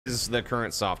is the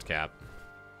current soft cap.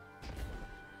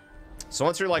 So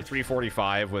once you're like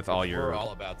 345 with all your... We're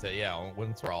all about to, yeah,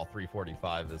 once we're all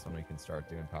 345 is when we can start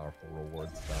doing powerful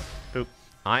reward stuff. Boop.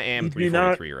 I am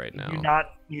 343 right now. You do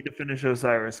not need to finish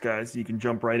Osiris, guys. You can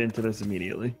jump right into this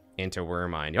immediately. Into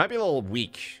Warmind. You might be a little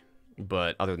weak,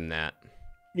 but other than that...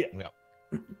 Yeah.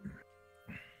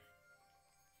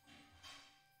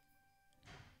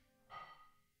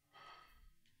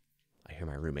 I hear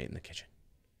my roommate in the kitchen.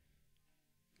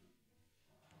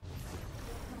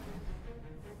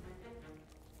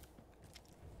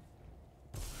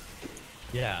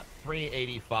 Yeah,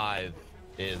 385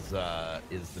 is the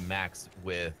max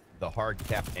with the hard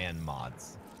cap and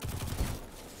mods.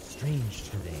 Strange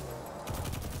today.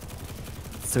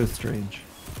 So strange.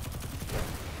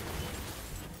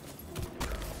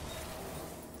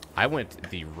 I went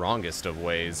the wrongest of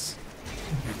ways.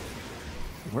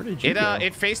 Where did you go?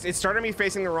 It started me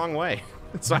facing the wrong way.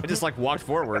 So I just like walked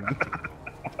forward.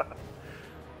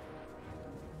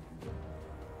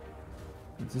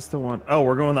 Is this the one? Oh,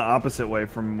 we're going the opposite way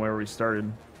from where we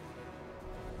started.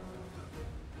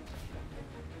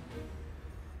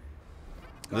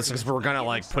 This is we're gonna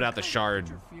like put out the shard.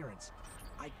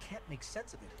 I can't make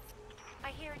sense of it. I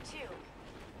hear it too.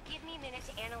 Give me a minute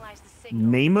to analyze the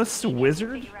signal. Namus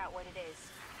Wizard? Figure out what it is.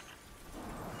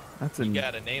 That's a You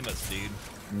gotta name us, dude.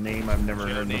 name I've never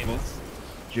heard before.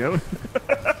 Joe?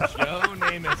 Joe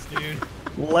Namath, dude.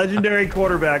 Legendary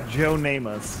quarterback Joe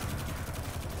Namath.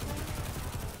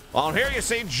 Well, here you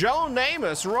see Joe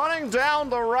Namath running down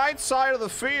the right side of the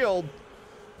field.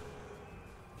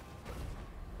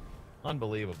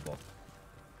 Unbelievable.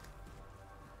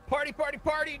 Party, party,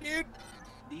 party, dude.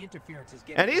 The interference is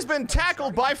getting. And he's been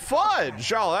tackled by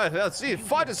Fudge. Oh, let's see.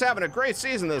 Fudge is having a great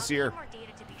season this year.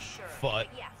 Fudge.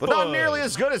 But not nearly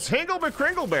as good as Hingle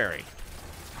McCringleberry.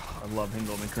 I love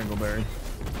Hingle McCringleberry.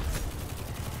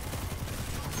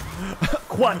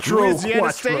 Quattro, Louisiana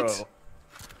Quattro. State.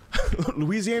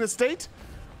 Louisiana State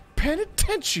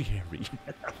Penitentiary.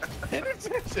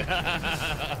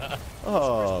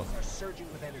 Oh. Are surging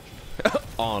with energy.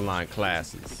 Online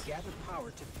classes. Gather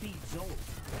power to feed Zol.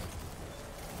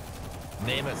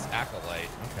 Namath's acolyte.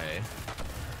 Okay.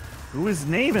 Who is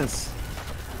Namus?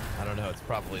 I don't know. It's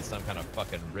probably some kind of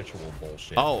fucking ritual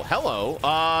bullshit. Oh, hello.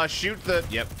 Shoot the...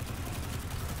 Yep.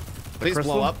 Please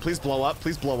blow up. Please blow up.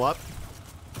 Please blow up.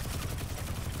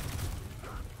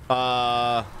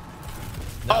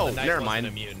 No, oh, the knight never wasn't mind.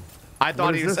 Immune. I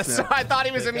thought he was. is this now? I thought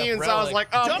he was immune, so I was like,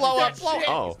 oh, Dunk blow that up, blow. shit.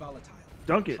 Oh,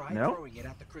 Dunk it. No.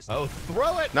 Oh,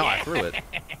 throw it. no, I threw it.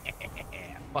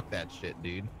 Fuck that shit,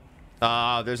 dude.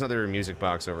 There's another music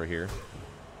box over here.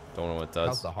 Don't know what it How's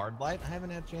does. the hard light? I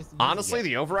haven't had a chance to use Honestly, it yet.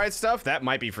 the override stuff that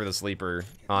might be for the sleeper.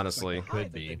 Honestly,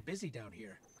 Could be. Busy down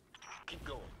here.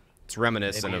 it's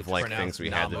reminiscent Maybe of it's like pronounced things we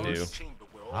had to do. Namos.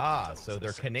 Ah, so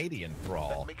they're Canadian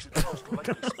thrall.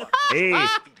 Hey,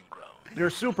 they're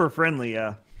super friendly.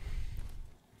 Yeah.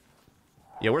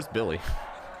 Yeah, where's Billy?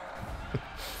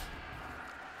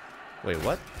 Wait,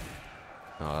 what?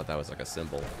 Oh, that was like a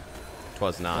symbol.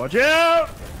 Twas not. Watch out!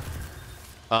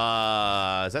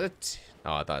 Is that a?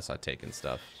 Oh, I thought I saw taken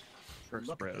stuff. First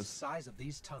Look at the bros. size of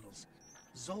these tunnels.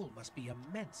 Zol must be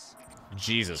immense.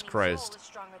 Jesus Christ.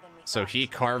 So he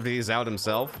carved these out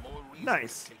himself?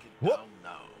 Nice. Whoop.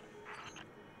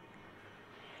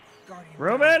 Guardian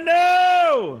Roman,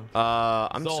 no!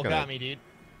 I'm just Zol gonna. got me, dude.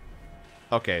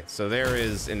 Okay, so there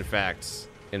is in fact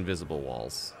invisible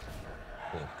walls.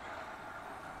 Cool.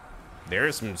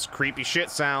 There's some creepy shit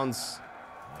sounds.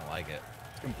 I like it.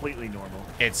 Completely normal.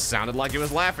 It sounded like it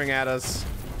was laughing at us.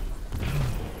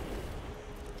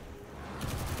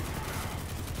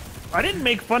 I didn't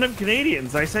make fun of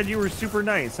Canadians. I said you were super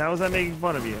nice. How was I making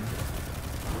fun of you?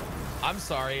 I'm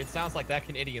sorry. It sounds like that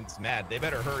Canadian's mad. They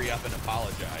better hurry up and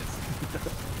apologize.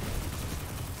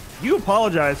 You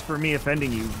apologize for me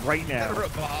offending you right now,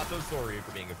 I'm so sorry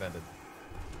for being offended.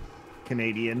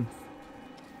 Canadian.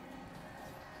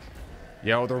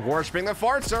 Yo, they're worshiping the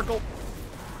fart circle.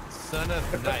 Son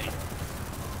of night.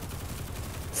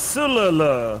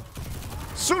 Sulala.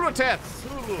 Sulatet.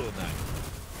 Sulu night.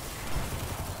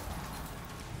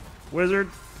 Wizard.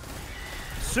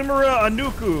 Sumera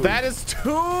Anuku. That is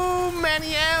too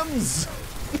many M's.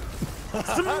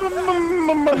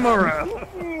 Sumera.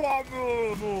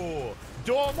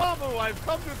 Dormammu, I've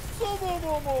come to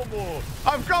Sumo.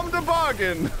 I've come to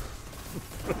bargain.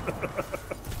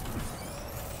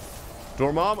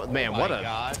 Dormammu, man, Oh what my a.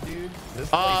 god, dude. This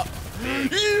place is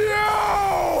big.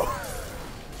 Yo!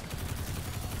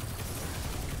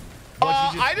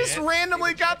 What'd you I just get?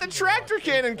 randomly got the tractor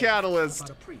cannon catalyst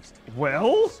about a priest.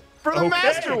 Well, for the okay.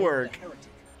 masterwork.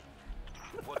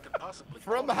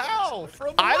 From how?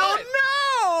 From I what? don't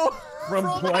know.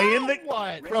 From playing the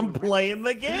what? From playing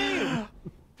the game.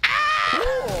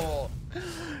 Cool.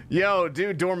 Yo,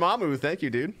 dude, Dormammu, thank you,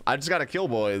 dude. I just gotta kill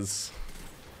boys.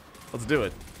 Let's do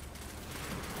it.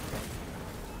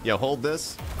 Yo, hold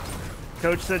this.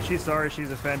 Coach said she's sorry,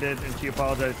 she's offended, and she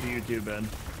apologized to you too, Ben.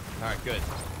 All right, good.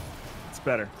 It's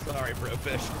better. Sorry,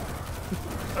 Brofish.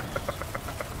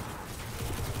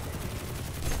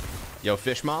 Yo,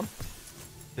 fish mom.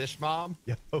 Fish mom?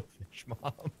 Yo, fish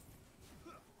mom.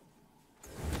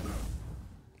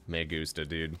 Me gusta,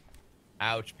 dude.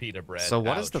 Ouch, pita bread. So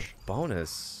what is the Ouch.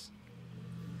 bonus?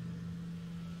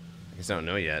 I guess I don't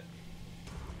know yet.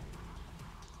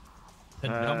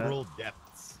 Penumbral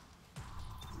depths.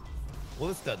 Well,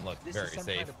 this doesn't look This very is some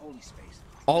safe. kind of holy space.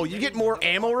 Oh, you get more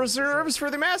ammo reserves for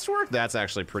the masterwork? That's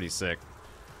actually pretty sick.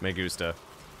 Me gusta.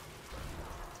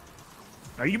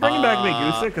 Are you bringing back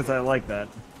Megusta? Because I like that.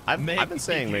 I've been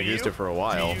saying Me gusta for a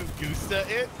while. Do you gusta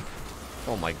it?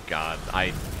 Oh my god,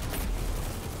 I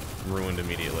ruined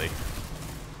immediately.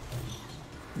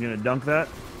 You gonna dunk that?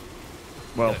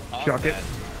 Well, Gonna chuck it. that.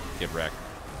 Get wrecked.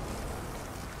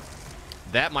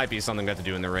 That might be something we have to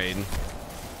do in the raid.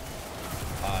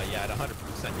 Yeah, at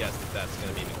 100% yes, if that's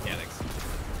gonna be mechanics.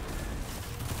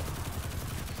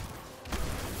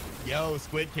 Yo,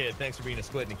 Squid Kid, thanks for being a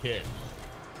squid and a kid.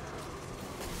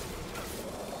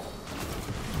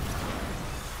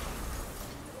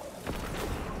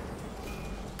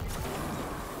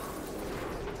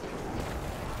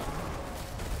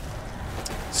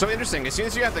 So interesting. As soon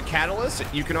as you have the catalyst,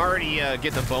 you can already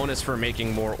get the bonus for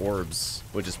making more orbs,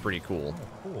 which is pretty cool.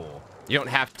 Cool. You don't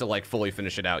have to like fully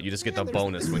finish it out. You just get the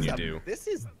bonus when you do. This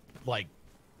is like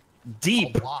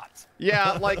Deep. a lot.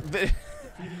 Yeah, like the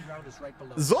Feeding ground is right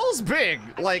below. Zol's big.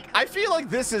 Like I feel like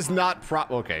this is not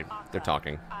okay, they're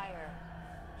talking.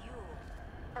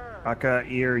 Aka,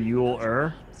 Ear,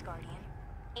 Yule,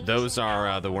 Those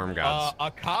are the worm gods.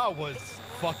 Aka was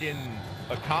fucking.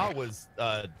 Aka was.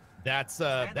 That's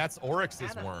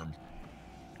Oryx's worm.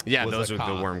 Yeah, was those a are the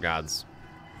cop. worm gods.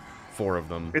 4 of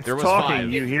them. It's There was talking. 5.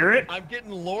 You hear it? I'm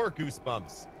getting lore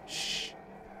goosebumps. Shh.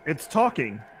 It's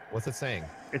talking. What's it saying?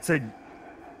 It said,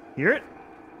 hear it?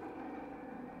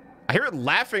 I hear it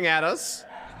laughing at us.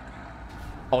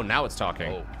 Oh, now it's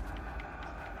talking. Oh.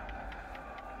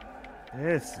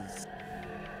 This is...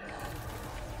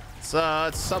 It's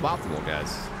suboptimal,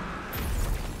 guys.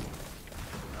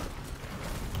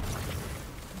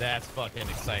 That's fucking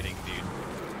exciting, dude.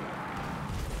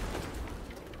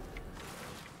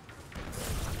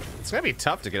 It's gonna be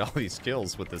tough to get all these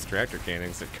kills with this tractor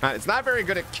cannons. It's not very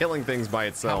good at killing things by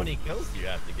itself. How many kills do you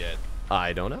have to get?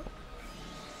 I don't know.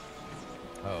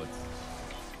 Oh, it's...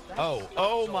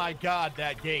 Oh my god,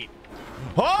 that gate.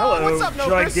 Oh, Hello, what's up,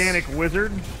 Nocris? gigantic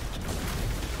wizard.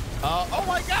 Oh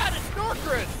my god, it's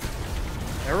Norcris!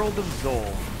 Herald of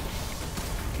Zol.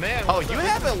 Man, Oh, what's you up?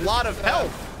 have a lot of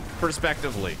health,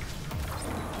 prospectively.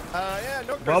 Yeah,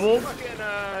 Norcris, Bubbles?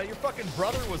 your fucking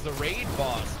brother was the raid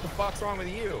boss. What the fuck's wrong with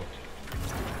you?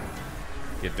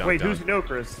 Get dunked Wait, on. who's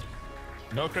Nocris?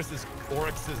 Norcris is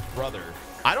Oryx's brother.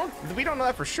 We don't know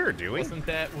that for sure, do we? Wasn't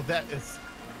that, well, that is...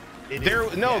 It There,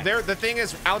 is, no, yes. there. The thing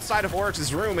is, outside of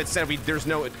Oryx's room, it said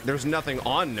there's nothing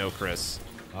on Nocris.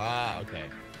 Ah, okay.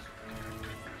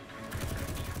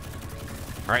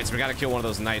 All right, so we gotta kill one of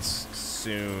those knights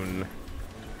soon.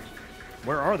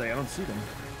 Where are they? I don't see them.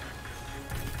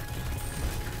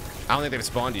 I don't think they've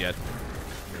spawned yet.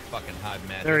 Your fucking hive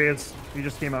magic. There he is. He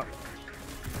just came out.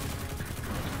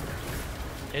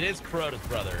 It is Crota's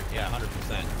brother. Yeah,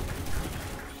 100%.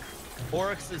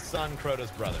 Oryx's son,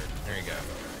 Crota's brother. There you go.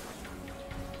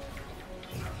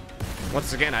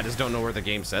 Once again, I just don't know where the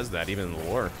game says that, even in the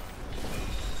lore.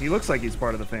 He looks like he's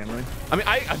part of the family. I mean,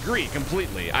 I agree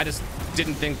completely. I just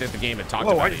didn't think that the game had talked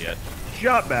Whoa, about I it yet.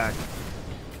 shot back.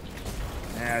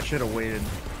 Nah, I should have waited.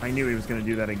 I knew he was going to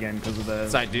do that again because of the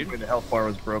Side dude. way the health bar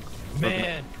was broke.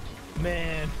 Man,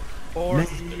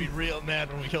 Oryx is gonna be real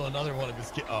mad when we kill another one of his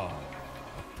kids. Oh.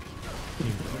 He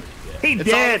It's all in the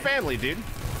dead. family, dude.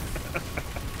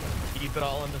 Keep it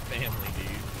all in the family, dude.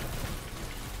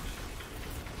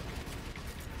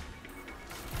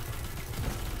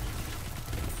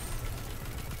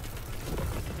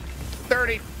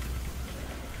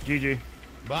 GG.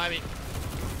 Bye me.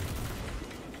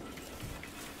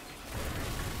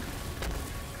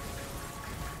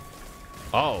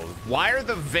 Oh, why are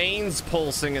the veins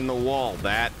pulsing in the wall?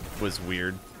 That was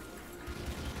weird.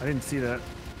 I didn't see that.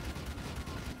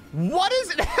 What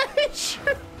is it?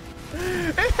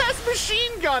 It has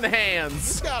machine gun hands.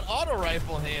 He's got auto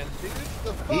rifle hands, dude.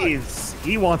 The fuck?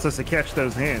 He wants us to catch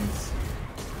those hands.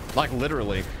 Like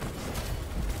literally.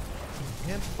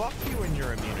 him. Fuck you and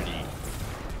your immunity.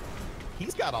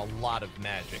 He's got a lot of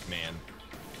magic, man.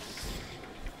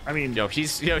 I mean,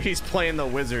 he's playing the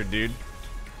wizard, dude.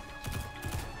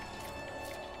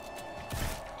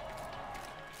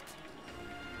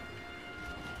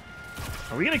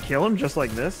 are we gonna kill him just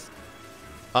like this?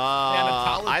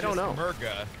 I don't know.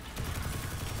 Murga.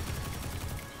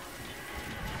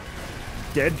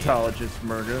 Deadtologist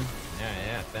murder.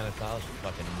 Yeah, Thanatologist,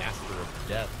 fucking master of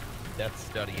death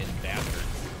studying bastards.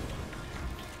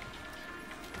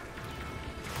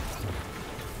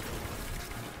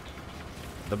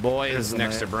 The boy is Isn't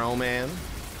next it? to Bro Man.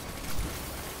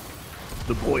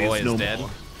 The boy, is dead.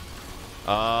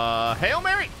 Hail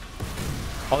Mary!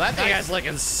 Oh, that thing has like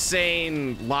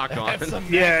insane lock on.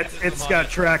 Yeah, it's got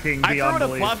tracking I threw beyond it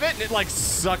belief. above it and it like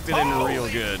sucked it in real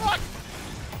good.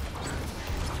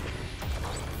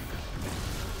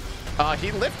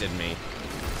 He lifted me.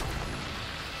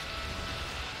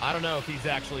 I don't know if he's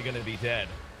actually going to be dead.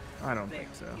 I don't There,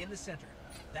 think so. in the center.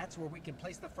 That's where we can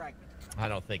place the fragment. I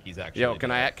don't think he's actually Yo, can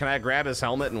dead. I grab his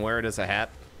helmet and wear it as a hat?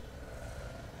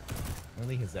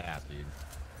 Only his ass, dude.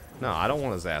 No, I don't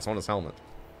want his ass. I want his helmet.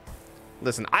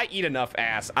 Listen, I eat enough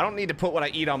ass. I don't need to put what I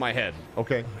eat on my head.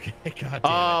 Okay. Okay, god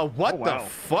damn it. What Oh, wow. the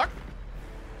fuck?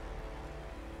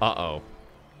 Uh-oh.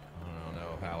 I don't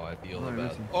know how I feel Oh, about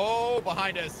listen. Oh,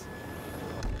 behind us.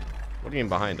 What do you mean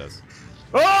behind us?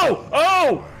 Oh!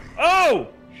 Oh! Oh!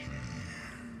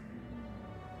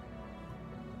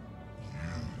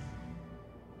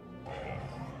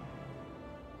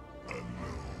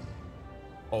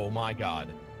 Oh my god.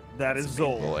 That is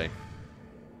Zol. Boy.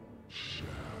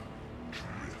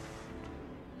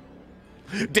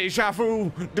 Deja vu.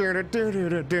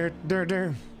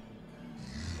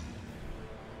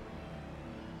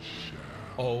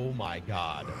 Oh my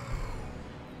god.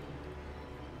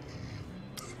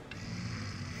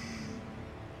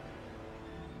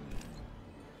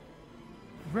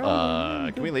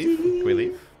 Can we leave? Can we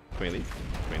leave? Can we leave?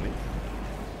 Can we leave?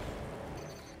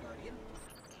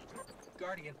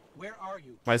 Guardian, where are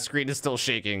you? My screen is still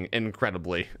shaking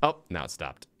incredibly. Oh, now it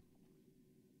stopped.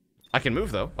 I can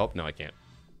move though. Oh, no, I can't.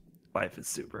 Life is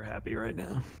super happy right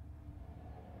now.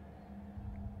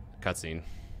 Cutscene.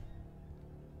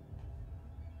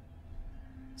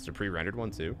 Is there a pre-rendered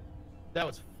one too? That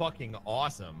was fucking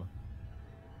awesome.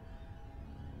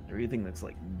 Everything that's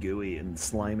like gooey and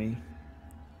slimy.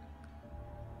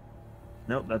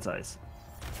 Nope, that's ice.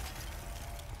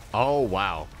 Oh,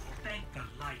 wow. Thank the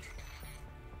light.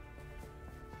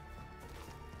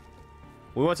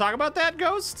 We want to talk about that,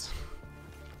 Ghost?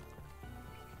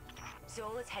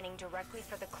 Zol is heading directly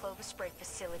for the Clovis Spray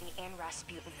facility and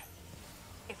Rasputin.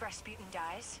 If Rasputin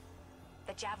dies,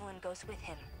 the Javelin goes with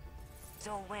him.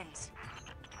 Zol wins.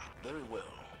 Very well.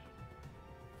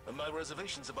 And my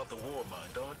reservations about the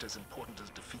Warmind aren't as important as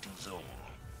defeating Zol.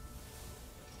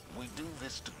 We do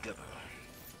this together.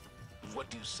 What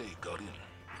do you say, Guardian?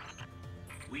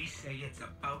 We say it's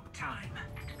about time.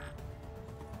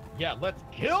 Yeah, let's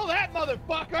kill that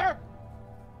motherfucker! I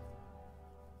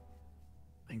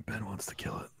think Ben wants to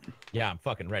kill it. Yeah, I'm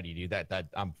fucking ready, dude.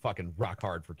 I'm fucking rock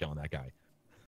hard for killing that guy.